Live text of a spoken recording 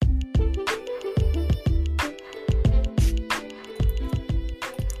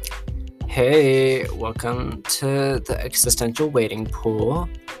Hey, welcome to the Existential Waiting Pool.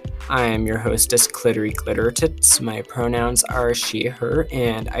 I am your hostess, Clittery Glittertits. My pronouns are she, her,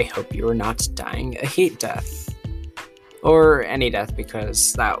 and I hope you are not dying a heat death. Or any death,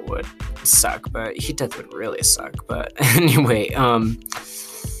 because that would suck, but heat death would really suck. But anyway, alright,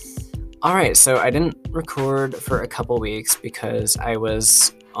 so I didn't record for a couple weeks because I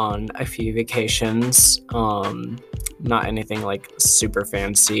was on a few vacations. Not anything like super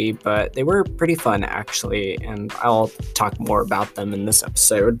fancy, but they were pretty fun actually, and I'll talk more about them in this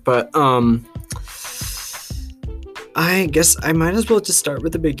episode. But I guess I might as well just start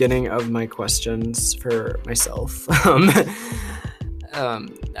with the beginning of my questions for myself.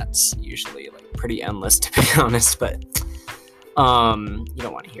 That's usually like pretty endless, to be honest, but you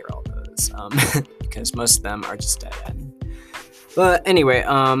don't want to hear all those because most of them are just dead end. But anyway,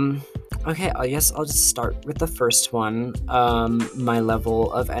 okay, I guess I'll just start with the first one, my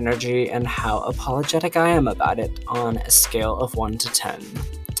level of energy and how apologetic I am about it on a scale of 1 to 10.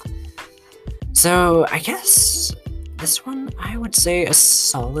 So I guess this one, I would say a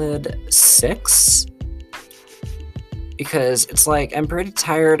solid 6, because it's like I'm pretty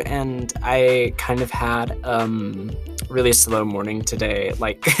tired and I kind of had really slow morning today.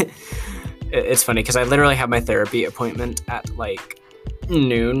 Like, it's funny because I literally have my therapy appointment at like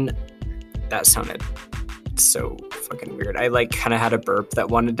noon. That sounded so fucking weird. I like kind of had a burp that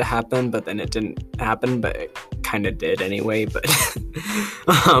wanted to happen, but then it didn't happen, but it kind of did anyway. But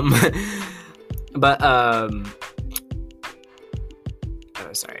oh,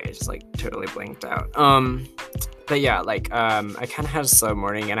 sorry, I just like totally blanked out. But yeah, like I kind of had a slow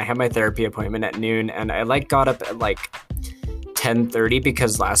morning, and I had my therapy appointment at noon, and I like got up at like 10:30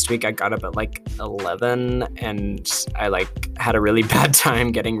 because last week I got up at like 11 and I like had a really bad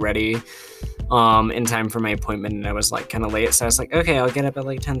time getting ready in time for my appointment, and I was like kind of late, so I was like, okay, I'll get up at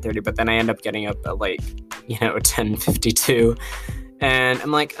like 10:30, but then I end up getting up at like 10:52, and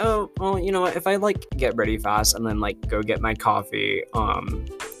I'm like, oh well, you know what, if I like get ready fast and then like go get my coffee,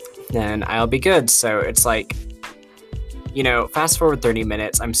 then I'll be good. So it's like, fast forward 30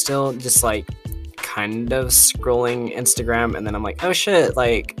 minutes, I'm still just like kind of scrolling Instagram, and then I'm like, oh shit,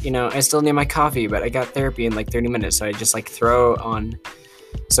 like, I still need my coffee, but I got therapy in like 30 minutes, so I just like throw on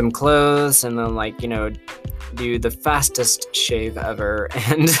some clothes and then like, do the fastest shave ever,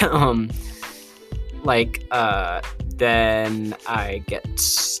 and then I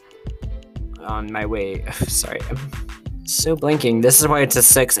get on my way. Sorry, I'm so blanking. This is why it's a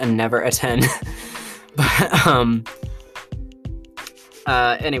 6 and never a 10.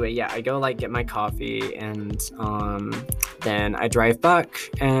 But anyway, yeah, I go like get my coffee, and then I drive back,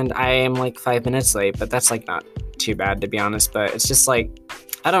 and I am like 5 minutes late, but that's like not too bad, to be honest. But it's just like,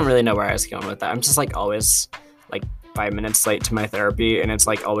 I don't really know where I was going with that. I'm just like always like 5 minutes late to my therapy, and it's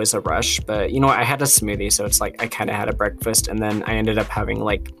like always a rush. But I had a smoothie, so it's like I kind of had a breakfast, and then I ended up having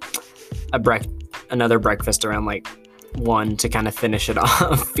like another breakfast around like 1 to kind of finish it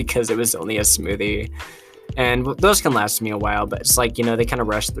off because it was only a smoothie. And those can last me a while, but it's like, they kind of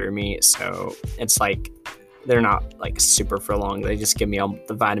rush through me. So it's like, they're not like super for long. They just give me all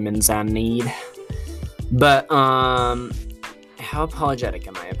the vitamins I need. But, how apologetic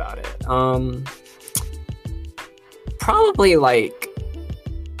am I about it? Probably like,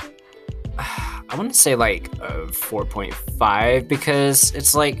 I want to say like a 4.5, because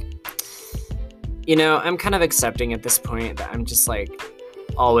it's like, I'm kind of accepting at this point that I'm just like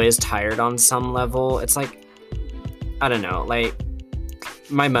always tired on some level. It's like, I don't know, like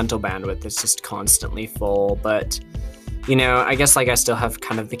my mental bandwidth is just constantly full, but I guess like I still have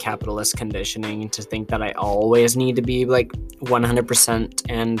kind of the capitalist conditioning to think that I always need to be like 100%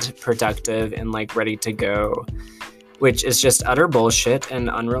 and productive and like ready to go, which is just utter bullshit and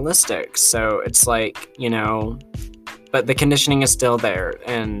unrealistic. So it's like, but the conditioning is still there,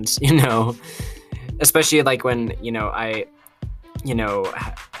 and especially like when I'm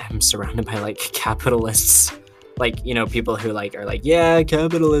surrounded by like capitalists, like, people who like are like, yeah,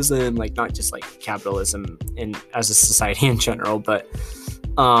 capitalism, like not just like capitalism in as a society in general, but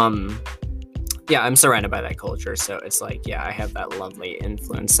yeah, I'm surrounded by that culture, so it's like, yeah, I have that lovely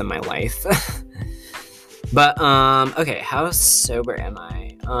influence in my life. But okay, how sober am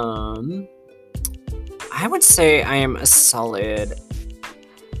I? I would say I am a solid,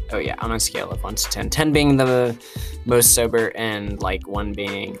 on a scale of 1 to 10, 10 being the most sober, and like 1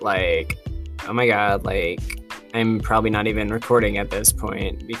 being like, oh my god, like I'm probably not even recording at this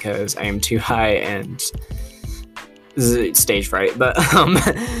point because I am too high and stage fright. But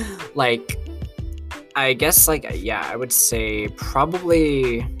like I guess like, yeah, I would say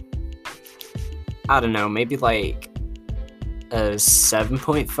probably, I don't know, maybe like a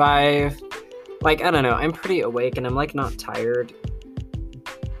 7.5, like, I don't know, I'm pretty awake and I'm like not tired,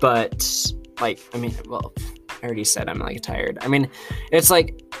 but like, I mean, well, I already said I'm like tired. I mean, it's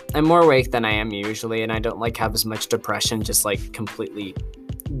like I'm more awake than I am usually, and I don't like have as much depression just like completely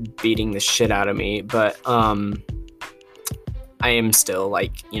beating the shit out of me, but I am still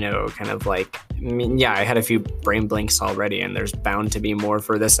like, kind of like, I mean, yeah, I had a few brain blinks already, and there's bound to be more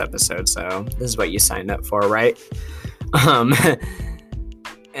for this episode, so this is what you signed up for, right? Um,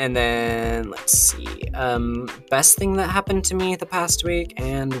 and then let's see, best thing that happened to me the past week,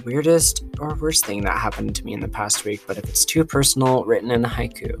 and weirdest or worst thing that happened to me in the past week, but if it's too personal, written in a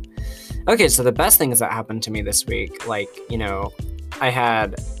haiku. Okay, so the best things that happened to me this week, like,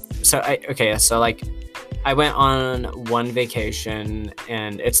 I went on one vacation,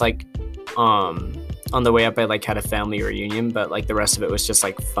 and it's like, on the way up, I like had a family reunion, but like the rest of it was just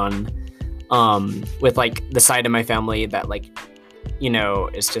like fun, with like the side of my family that like,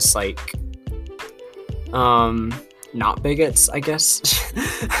 is just like, not bigots, I guess.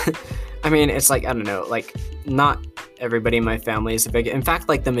 I mean, it's like, I don't know, like not everybody in my family is a bigot. In fact,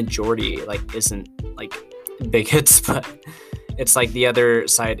 like the majority like isn't like bigots, but it's like the other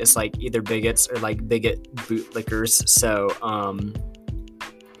side is like either bigots or like bigot bootlickers. So,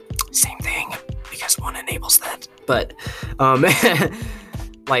 same thing, because one enables that. But,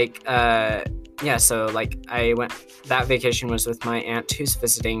 yeah, so like that vacation was with my aunt who's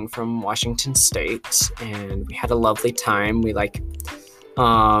visiting from Washington State, and we had a lovely time. We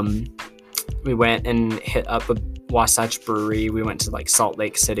we went and hit up a Wasatch Brewery. We went to like Salt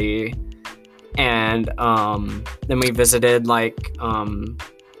Lake City. And then we visited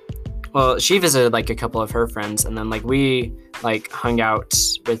she visited like a couple of her friends, and then like we like hung out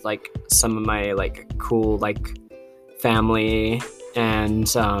with like some of my like cool like family, and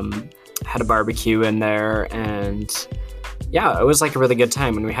had a barbecue in there, and yeah, it was like a really good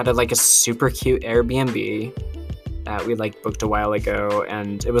time. And we had a super cute Airbnb that we like booked a while ago,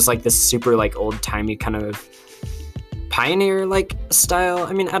 and it was like this super like old-timey kind of pioneer like style.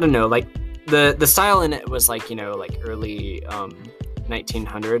 I mean, I don't know, like the style in it was like, like early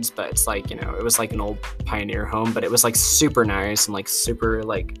 1900s, but it's like, it was like an old pioneer home, but it was like super nice and like super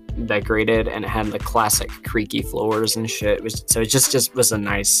like decorated, and it had the classic creaky floors and shit. It just was a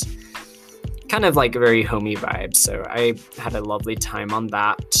nice kind of like very homey vibe. So I had a lovely time on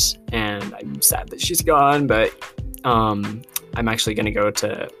that, and I'm sad that she's gone, but I'm actually going to go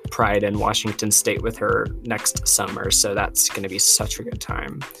to Pride in Washington State with her next summer, so that's going to be such a good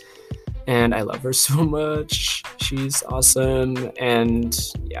time. And I love her so much. She's awesome. And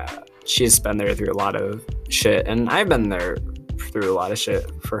yeah, she's been there through a lot of shit, and I've been there through a lot of shit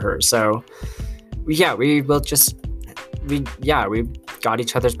for her. So yeah, we got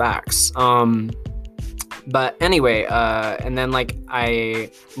each other's backs. But anyway, and then like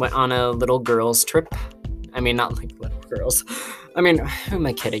I went on a little girls trip. I mean, not like little girls. I mean, who am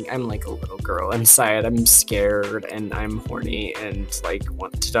I kidding? I'm like a little girl inside. I'm scared and I'm horny and like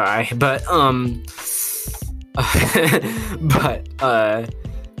want to die. But I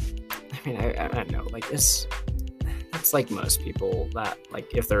mean, I don't know. Like it's like most people that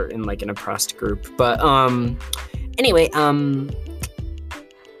like if they're in like an oppressed group. But anyway,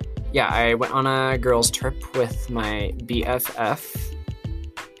 yeah, I went on a girls trip with my BFF.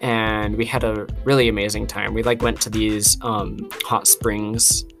 And we had a really amazing time. We like went to these hot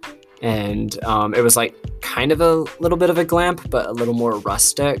springs, and it was like kind of a little bit of a glamp, but a little more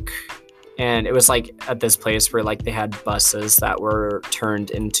rustic. And it was like at this place where like they had buses that were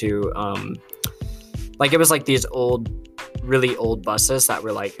turned into like it was like these really old buses that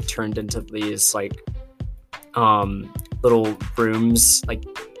were like turned into these like little rooms, like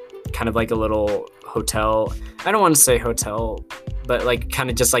kind of like a little hotel. I don't want to say hotel, but like kind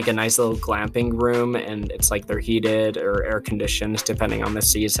of just like a nice little glamping room, and it's like they're heated or air conditioned depending on the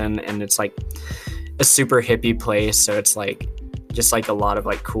season, and it's like a super hippie place, so it's like just like a lot of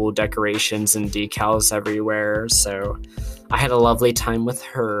like cool decorations and decals everywhere. So I had a lovely time with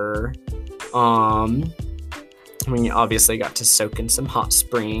her. I mean, obviously got to soak in some hot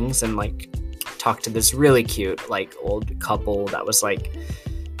springs and like talk to this really cute like old couple that was like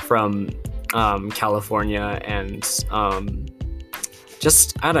from California, and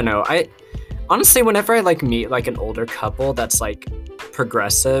just I don't know, I honestly whenever I like meet like an older couple that's like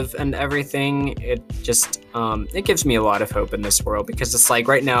progressive and everything, it just it gives me a lot of hope in this world, because it's like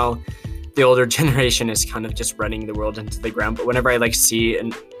right now the older generation is kind of just running the world into the ground, but whenever I like see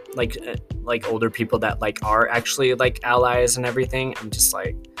and like older people that like are actually like allies and everything, I'm just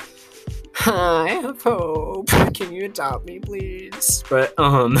like, I have hope, can you adopt me please? But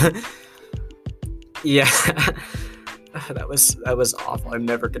yeah. That was awful. I'm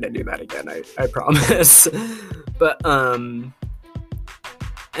never gonna do that again. I promise. But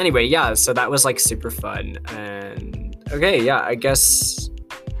anyway, yeah. So that was like super fun. And okay, yeah. I guess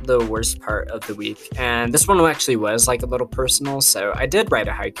the worst part of the week, and this one actually was like a little personal. So I did write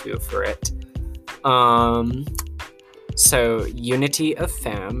a haiku for it. So unity of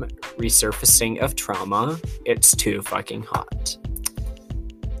fam, resurfacing of trauma. It's too fucking hot.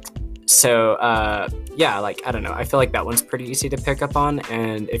 So, yeah, like, I don't know. I feel like that one's pretty easy to pick up on.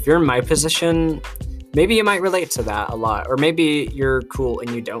 And if you're in my position, maybe you might relate to that a lot. Or maybe you're cool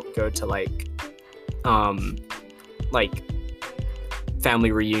and you don't go to, like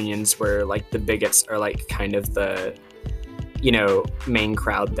family reunions where, like, the bigots are, like, kind of the, main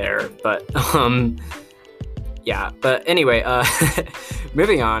crowd there. But, yeah. But anyway,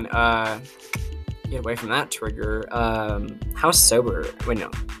 moving on. Get away from that trigger. How sober? Wait,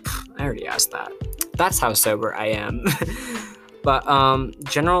 no. I already asked that. That's how sober I am. But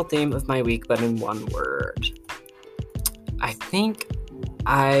general theme of my week, but in one word. I think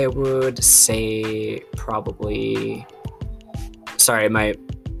I would say probably. Sorry, my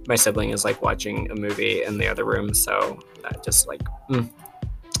sibling is like watching a movie in the other room, so that just like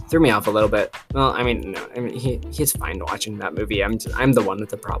threw me off a little bit. Well, I mean, no, I mean he's fine watching that movie. I'm the one with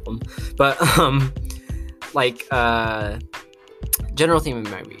the problem. But general theme of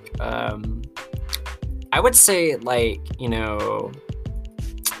my week. I would say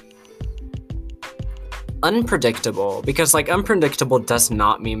unpredictable, because like unpredictable does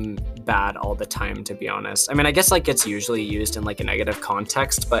not mean bad all the time, to be honest. I mean, I guess like it's usually used in like a negative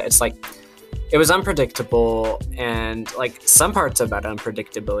context, but it's like it was unpredictable, and like some parts of that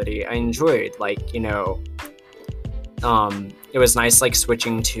unpredictability I enjoyed. Like, it was nice like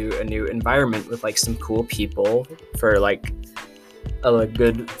switching to a new environment with like some cool people for like a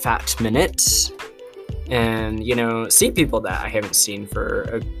good fat minute, and see people that I haven't seen for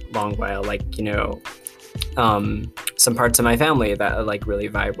a long while, like some parts of my family that I like really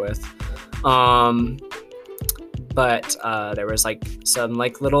vibe with, but there was like some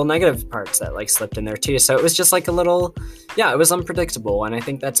like little negative parts that like slipped in there too, so it was just like a little, it was unpredictable, and I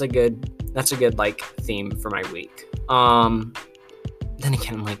think that's a good like theme for my week. Then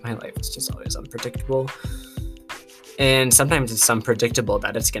again, like my life is just always unpredictable. And sometimes it's unpredictable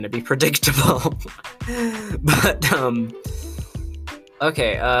that it's going to be predictable. But,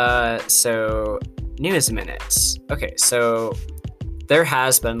 okay, so news minutes. Okay, so there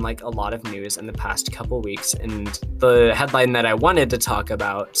has been like a lot of news in the past couple weeks, and the headline that I wanted to talk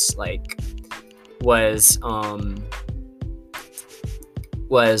about like was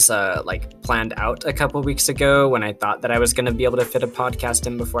planned out a couple weeks ago, when I thought that I was going to be able to fit a podcast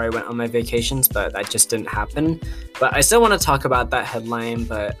in before I went on my vacations, but that just didn't happen. But I still want to talk about that headline,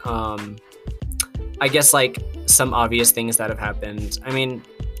 but I guess like some obvious things that have happened, I mean,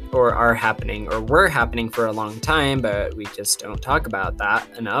 or are happening, or were happening for a long time, but we just don't talk about that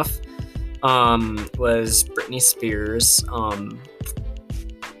enough, was Britney Spears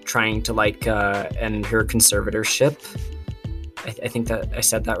trying to like end her conservatorship. I think that I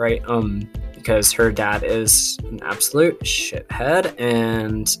said that right, because her dad is an absolute shithead,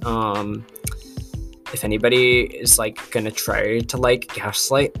 and if anybody is like gonna try to like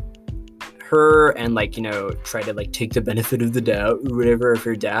gaslight her and like try to like take the benefit of the doubt or whatever of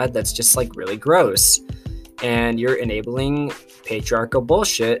her dad, that's just like really gross, and you're enabling patriarchal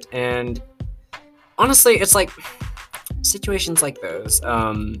bullshit. And honestly, it's like situations like those,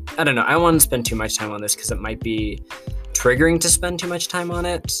 I don't know, I don't want to spend too much time on this because it might be triggering to spend too much time on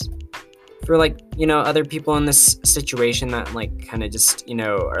it for like other people in this situation that like kind of just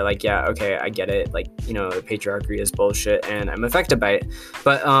are like, yeah, okay, I get it, like the patriarchy is bullshit and I'm affected by it.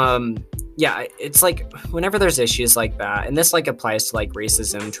 But yeah, it's like whenever there's issues like that, and this like applies to like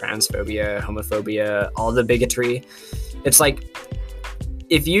racism, transphobia, homophobia, all the bigotry, it's like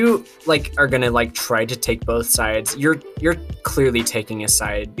if you like are gonna like try to take both sides, you're clearly taking a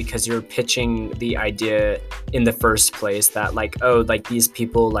side because you're pitching the idea in the first place that like, oh, like these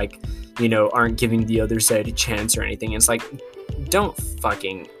people like aren't giving the other side a chance or anything. And it's like, don't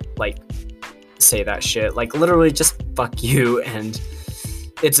fucking like say that shit. Like literally just fuck you, and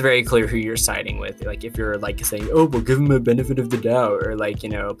it's very clear who you're siding with. Like if you're like saying, oh, we'll give him a benefit of the doubt, or like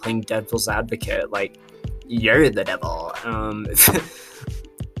playing devil's advocate, like you're the devil.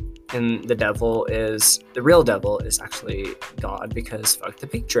 And the real devil is actually God, because fuck the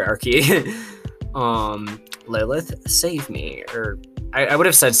patriarchy. Lilith, save me. Or I would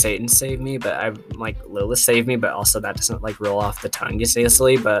have said Satan save me, but I'm like Lilith save me, but also that doesn't like roll off the tongue as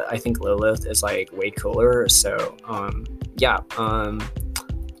easily. But I think Lilith is like way cooler. So yeah,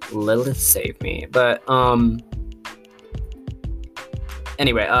 Lilith save me. But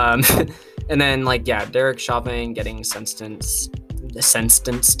Anyway, and then like yeah, Derek Chauvin getting sentenced.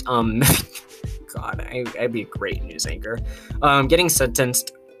 God, I'd be a great news anchor. Getting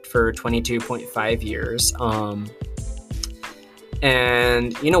sentenced for 22.5 years.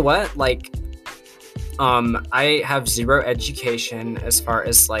 And you know what? Like, I have zero education as far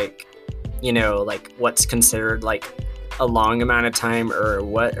as like, you know, like what's considered like a long amount of time or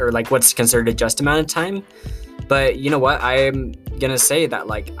what's considered a just amount of time. But you know what? I'm gonna say that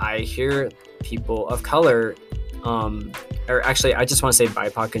like I hear people of color, or actually I just want to say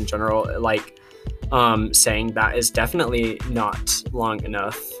BIPOC in general, like saying that is definitely not long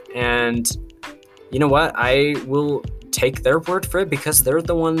enough. And you know what? I will take their word for it because they're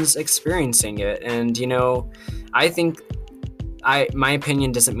the ones experiencing it. And you know, I think my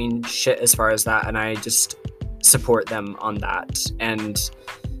opinion doesn't mean shit as far as that, and I just support them on that. And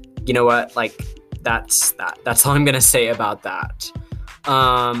you know what? Like that's all I'm gonna say about that.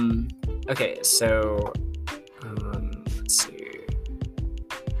 Okay, so let's see.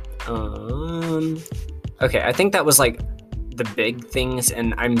 Okay, I think that was like the big things,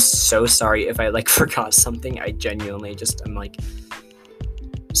 and I'm so sorry if I like forgot something. I genuinely just am like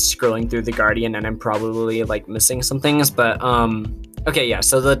scrolling through The Guardian and I'm probably like missing some things, but okay, yeah,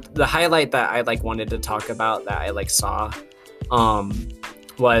 so the highlight that I like wanted to talk about that I like saw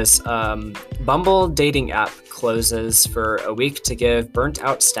was Bumble dating app closes for a week to give burnt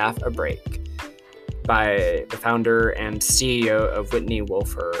out staff a break, by the founder and CEO of Whitney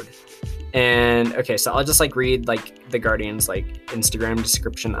Wolfe Herd. And okay, so I'll just like read like the Guardian's like Instagram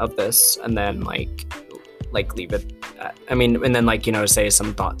description of this, and then like leave it and then like, you know, say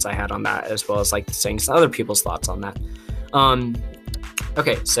some thoughts I had on that, as well as like saying some other people's thoughts on that.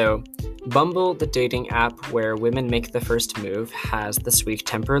 Okay, so Bumble, the dating app where women make the first move, has this week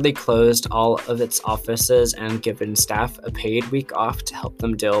temporarily closed all of its offices and given staff a paid week off to help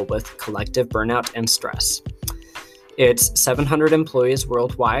them deal with collective burnout and stress. Its 700 employees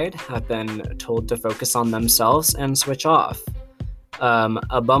worldwide have been told to focus on themselves and switch off.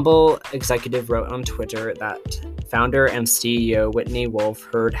 A Bumble executive wrote on Twitter that founder and CEO Whitney Wolfe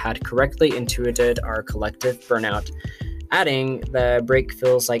Herd had correctly intuited our collective burnout, adding, the break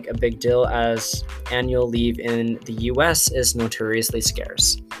feels like a big deal as annual leave in the US is notoriously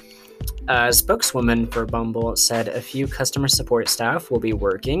scarce. A spokeswoman for Bumble said a few customer support staff will be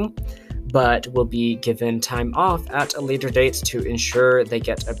working, but will be given time off at a later date to ensure they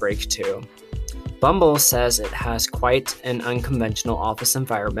get a break too. Bumble says it has quite an unconventional office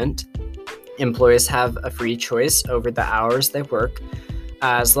environment. Employees have a free choice over the hours they work,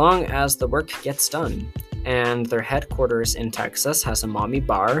 as long as the work gets done. And their headquarters in Texas has a mommy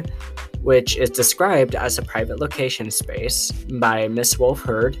bar, which is described as a private location space by Miss Wolfe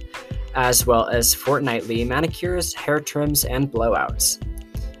Herd, as well as fortnightly manicures, hair trims, and blowouts.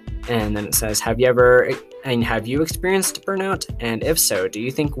 And then it says, have you experienced burnout? And if so, do you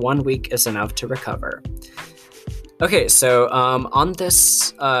think 1 week is enough to recover? Okay, so on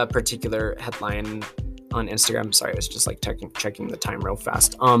this particular headline on Instagram, sorry, I was just like checking the time real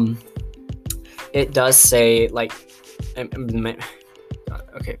fast. It does say like,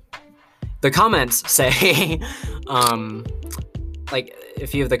 okay, the comments say, like a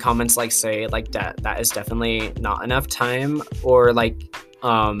few of the comments like say like that is definitely not enough time, or like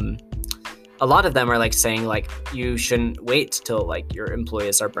a lot of them are like saying like you shouldn't wait till like your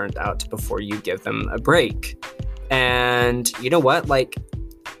employees are burnt out before you give them a break. And you know what, like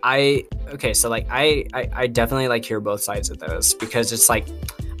I definitely like hear both sides of those, because it's like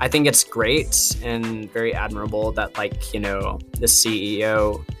I think it's great and very admirable that like, you know, the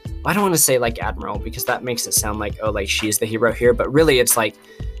CEO, I don't want to say like admiral because that makes it sound like, oh, like she's the hero here, but really it's like,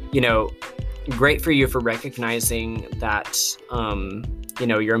 you know, great for you for recognizing that you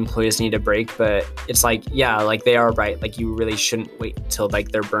know, your employees need a break, but it's like, yeah, like they are right, like you really shouldn't wait till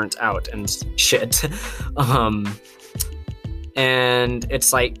like they're burnt out and shit. And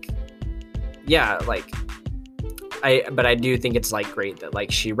it's like, yeah, like I do think it's like great that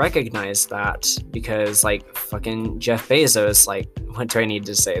like she recognized that, because like fucking Jeff Bezos, like what do I need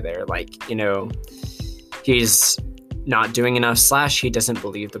to say there? Like, you know, he's not doing enough / he doesn't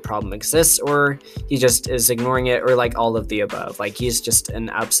believe the problem exists, or he just is ignoring it, or like all of the above. Like he's just an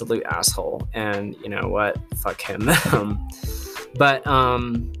absolute asshole, and you know what, fuck him. But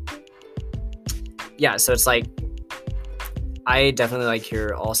yeah, so it's like I definitely like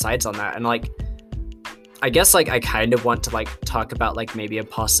hear all sides on that, and like I guess like I kind of want to like talk about like maybe a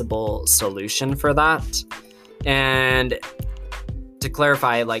possible solution for that. And to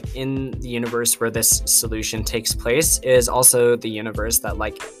clarify, like in the universe where this solution takes place is also the universe that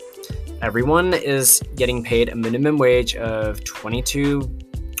like everyone is getting paid a minimum wage of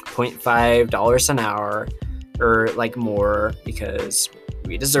 $22.5 an hour or like more, because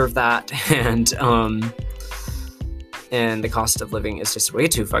we deserve that. And the cost of living is just way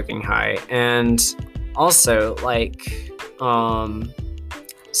too fucking high. And also, like,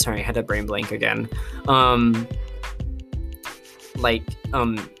 sorry, I had a brain blank again.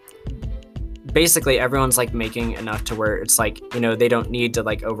 Basically everyone's like making enough to where it's like, you know, they don't need to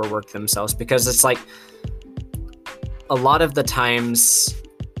like overwork themselves, because it's like a lot of the times,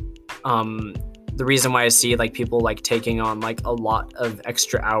 the reason why I see like people like taking on like a lot of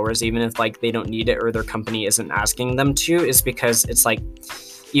extra hours, even if like they don't need it or their company isn't asking them to, is because it's like,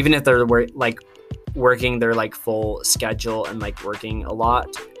 even if they're working their like full schedule and like working a lot,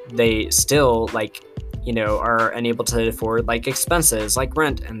 they still like, you know, are unable to afford like expenses like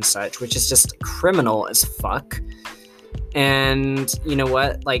rent and such, which is just criminal as fuck. And you know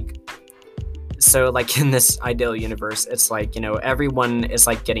what, like, so like in this ideal universe, it's like, you know, everyone is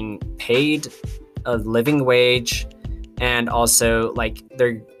like getting paid a living wage, and also like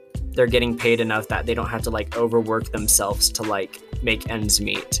they're getting paid enough that they don't have to like overwork themselves to like make ends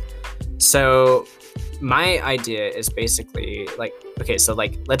meet. So my idea is basically like, okay, so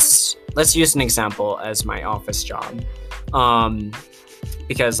like let's use an example as my office job,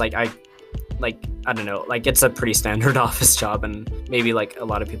 because like I don't know, like it's a pretty standard office job, and maybe like a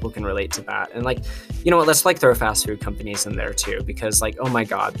lot of people can relate to that. And like, you know what, let's like throw fast food companies in there too, because like, oh my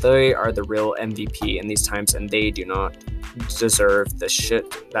god, they are the real MVP in these times, and they do not deserve the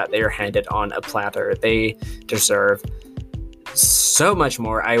shit that they are handed on a platter. They deserve so much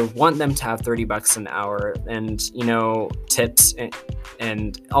more. I want them to have $30 an hour, and you know, tips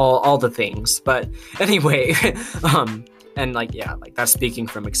and all the things. But anyway, and like, yeah, like that's speaking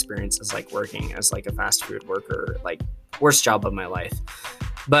from experience as like working as like a fast food worker, like worst job of my life.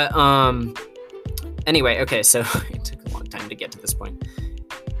 But anyway, okay, so it took a long time to get to this point.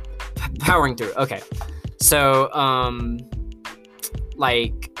 Powering through. Okay. So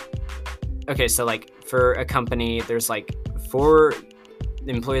like, okay, so like for a company, there's like the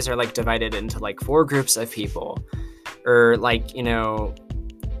employees are like divided into like 4 groups of people, or like, you know,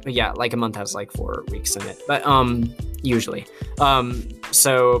 yeah, like a month has like 4 weeks in it, but usually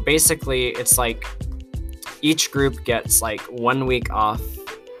so basically it's like each group gets like 1 week off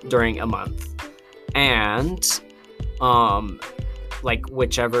during a month, and like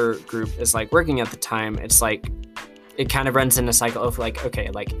whichever group is like working at the time, it's like it kind of runs in a cycle of like, okay,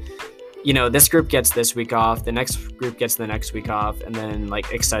 like, you know, this group gets this week off, the next group gets the next week off, and then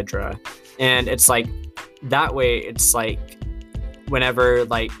like etc. And it's like that way, it's like whenever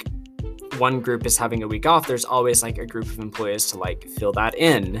like one group is having a week off, there's always like a group of employees to like fill that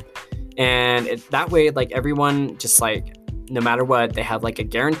in. And that way, like everyone just like, no matter what, they have like a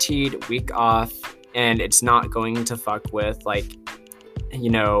guaranteed week off, and it's not going to fuck with like, you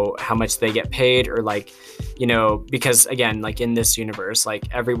know, how much they get paid, or like, you know, because again, like in this universe, like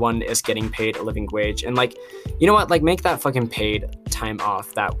everyone is getting paid a living wage. And like, you know what, like make that fucking paid time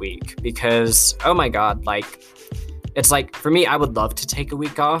off that week, because oh my god, like it's like, for me, I would love to take a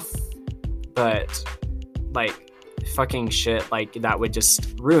week off, but like fucking shit, like that would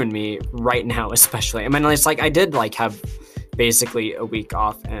just ruin me right now, especially. I mean, it's like I did like have basically a week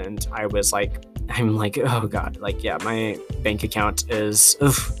off, and I'm like, oh god, like yeah, my bank account is,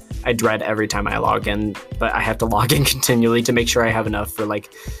 I dread every time I log in, but I have to log in continually to make sure I have enough for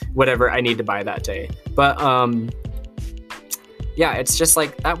like whatever I need to buy that day. But yeah, it's just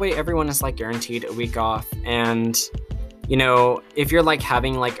like that way everyone is like guaranteed a week off. And you know, if you're like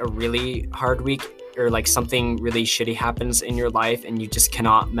having like a really hard week, or like something really shitty happens in your life and you just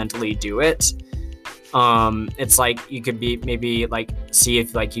cannot mentally do it, it's like you could be maybe like see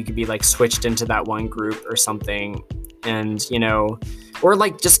if like you could be like switched into that one group or something. And you know, or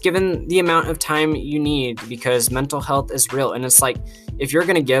like just given the amount of time you need, because mental health is real. And it's like, if you're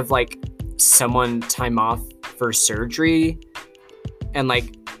gonna give like someone time off for surgery and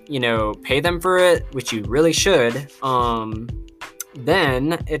like, you know, pay them for it, which you really should,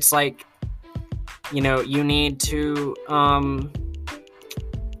 then it's like, you know, you need to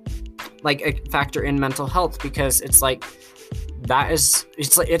like factor in mental health, because it's like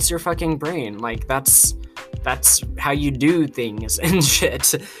it's your fucking brain. Like that's how you do things and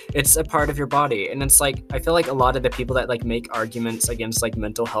shit. It's a part of your body. And it's like, I feel like a lot of the people that like make arguments against like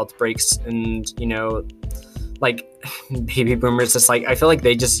mental health breaks and, you know, like baby boomers, it's like, I feel like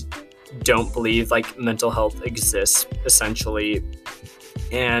they just don't believe like mental health exists, essentially.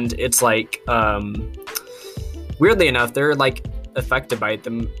 And it's like, weirdly enough, they're like affected by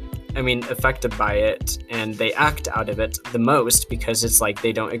them affected by it, and they act out of it the most because it's like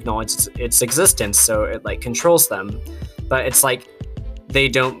they don't acknowledge its existence, so it like controls them. But it's like they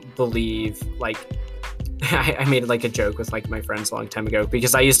don't believe, like, I made like a joke with like my friends a long time ago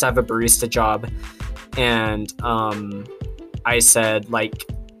because I used to have a barista job, and I said like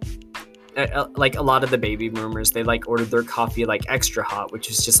a lot of the baby boomers, they like ordered their coffee like extra hot,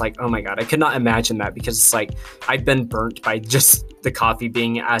 which is just like, oh my god, I could not imagine that because it's like I've been burnt by just the coffee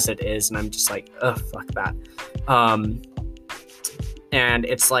being as it is, and I'm just like, oh fuck that. And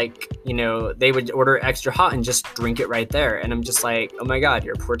it's like, you know, they would order extra hot and just drink it right there, and I'm just like, oh my god,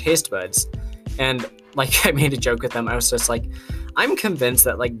 your poor taste buds. And like I made a joke with them. I was just like, I'm convinced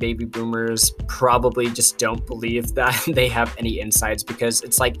that like baby boomers probably just don't believe that they have any insides, because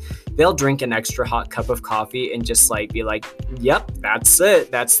it's like they'll drink an extra hot cup of coffee and just like be like, yep, that's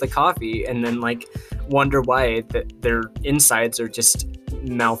it, that's the coffee, and then like wonder why their insides are just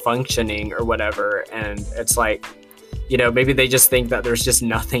malfunctioning or whatever. And it's like, you know, maybe they just think that there's just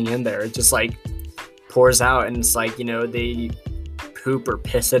nothing in there. It just like pours out, and it's like, you know, they poop or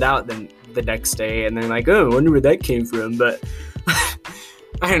piss it out then the next day, and they're like, oh, I wonder where that came from. But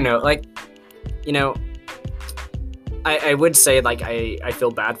I don't know, like, you know, I would say like I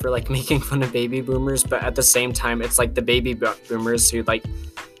feel bad for like making fun of baby boomers, but at the same time, it's like the baby boomers who like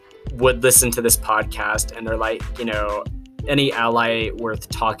would listen to this podcast and are like, you know, any ally worth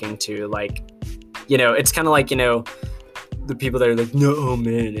talking to. Like, you know, it's kind of like, you know, the people that are like, no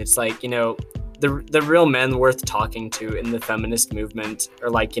man, it's like, you know, the real men worth talking to in the feminist movement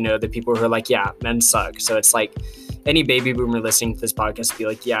are like, you know, the people who are like, yeah, men suck. So it's like any baby boomer listening to this podcast be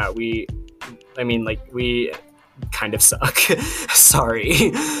like, yeah, we kind of suck. Sorry.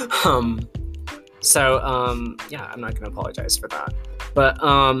 Yeah, I'm not gonna apologize for that. But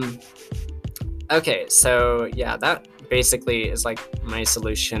okay, so yeah, that basically is like my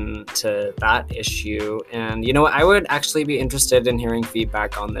solution to that issue. And you know what, I would actually be interested in hearing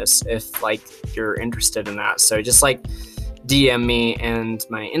feedback on this if like you're interested in that. So just like DM me, and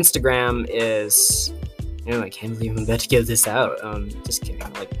my Instagram is, you know, I can't believe I'm about to give this out. Just kidding.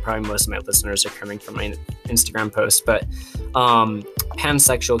 Like probably most of my listeners are coming from my Instagram post, but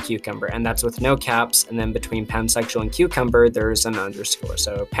pansexual cucumber, and that's with no caps, and then between pansexual and cucumber there's an underscore,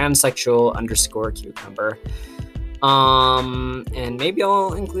 so pansexual underscore cucumber. And maybe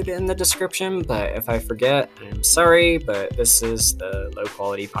I'll include it in the description, but if I forget, I'm sorry, but this is the low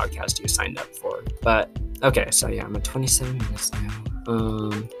quality podcast you signed up for. But okay, so yeah, I'm at 27 minutes now.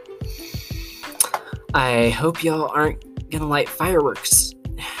 I hope y'all aren't gonna light fireworks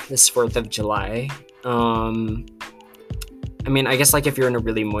this 4th of July. I mean, I guess like if you're in a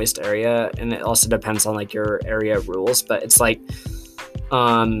really moist area, and it also depends on like your area rules, but it's like,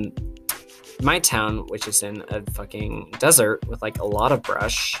 my town, which is in a fucking desert with like a lot of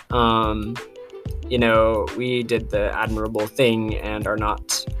brush, you know, we did the admirable thing and are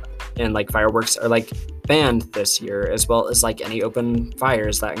not, and like fireworks are like banned this year, as well as like any open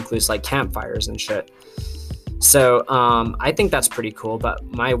fires. That includes like campfires and shit. So I think that's pretty cool, but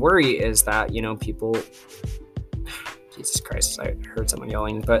my worry is that, you know, people, Jesus Christ, I heard someone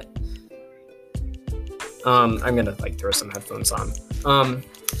yelling, but I'm gonna like throw some headphones on.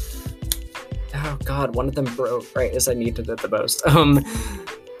 Oh god, one of them broke right as I needed it the most.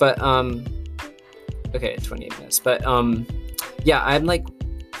 Okay, 28 minutes. But yeah, I'm like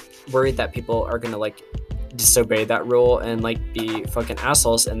worried that people are gonna like disobey that rule and like be fucking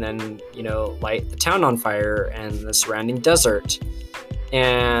assholes, and then, you know, light the town on fire and the surrounding desert.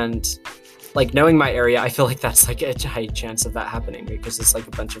 And like, knowing my area, I feel like that's like a high chance of that happening, because it's like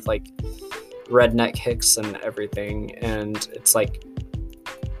a bunch of like redneck hicks and everything, and it's like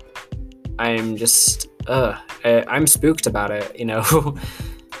I'm just I'm spooked about it, you know.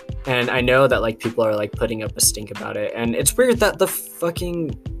 And I know that like people are like putting up a stink about it, and it's weird that the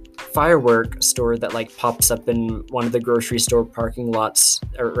fucking firework store that like pops up in one of the grocery store parking lots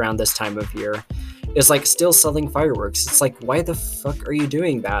around this time of year is like still selling fireworks. It's like, why the fuck are you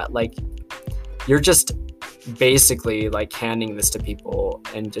doing that? Like, you're just basically like handing this to people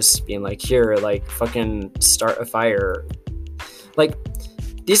and just being like, here, like fucking start a fire. Like,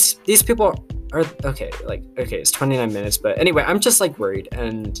 these people are okay, it's 29 minutes, but anyway, I'm just like worried.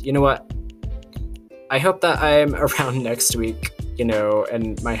 And you know what, I hope that I'm around next week, you know,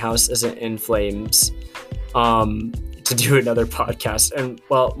 and my house isn't in flames, to do another podcast, and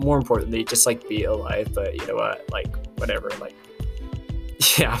well, more importantly, just like be alive. But you know what, like whatever, like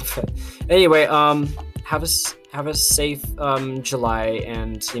yeah. But anyway, have a safe July,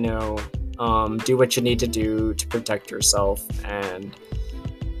 and you know, do what you need to do to protect yourself. And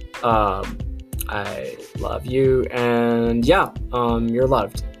I love you, and yeah, you're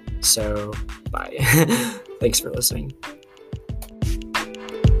loved. So bye. Thanks for listening.